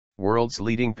World's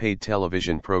leading paid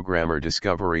television programmer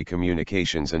Discovery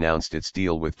Communications announced its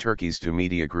deal with Turkey's Doğuş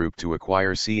Media Group to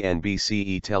acquire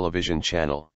CNBC-e television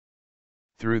channel.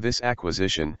 Through this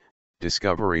acquisition,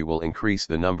 Discovery will increase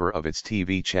the number of its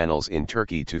TV channels in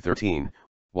Turkey to 13,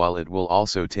 while it will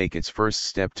also take its first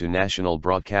step to national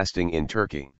broadcasting in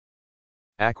Turkey.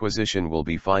 Acquisition will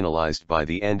be finalized by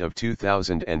the end of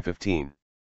 2015.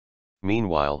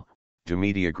 Meanwhile, Doğuş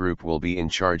Media Group will be in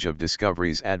charge of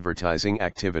Discovery's advertising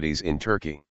activities in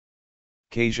Turkey.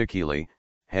 Kasia Kieli,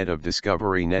 head of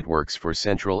Discovery Networks for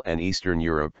Central and Eastern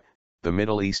Europe, the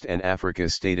Middle East and Africa,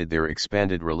 stated their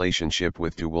expanded relationship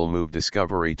with Doğuş will move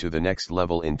Discovery to the next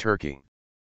level in Turkey.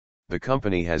 The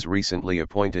company has recently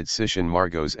appointed Sissian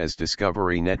Margos as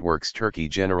Discovery Network's Turkey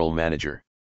General Manager.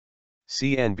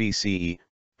 CNBC-e,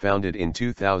 founded in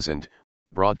 2000,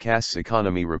 broadcasts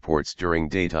economy reports during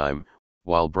daytime,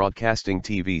 while broadcasting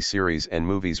TV series and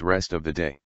movies rest of the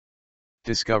day.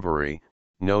 Discovery,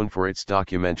 known for its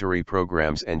documentary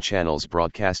programs and channels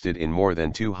broadcasted in more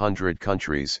than 200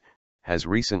 countries, has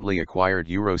recently acquired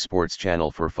Eurosport's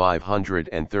channel for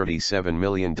 $537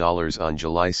 million on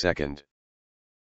July 2.